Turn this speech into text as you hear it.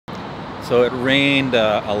So it rained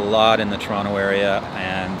a lot in the Toronto area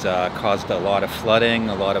and caused a lot of flooding,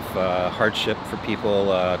 a lot of hardship for people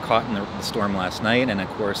caught in the storm last night. And of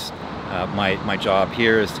course, my job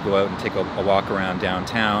here is to go out and take a walk around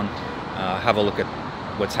downtown, have a look at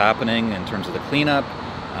what's happening in terms of the cleanup.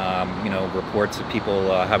 Reports of people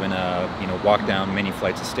having to walk down many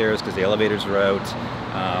flights of stairs because the elevators are out.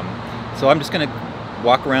 So I'm just going to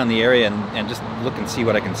walk around the area and just look and see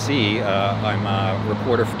what I can see. I'm a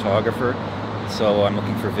reporter photographer, so I'm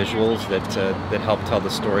looking for visuals that help tell the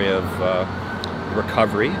story of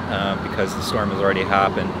recovery because the storm has already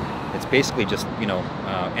happened. It's basically just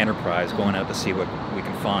enterprise, going out to see what we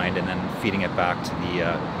can find and then feeding it back to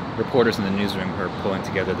the reporters in the newsroom who are pulling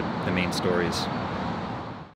together the main stories.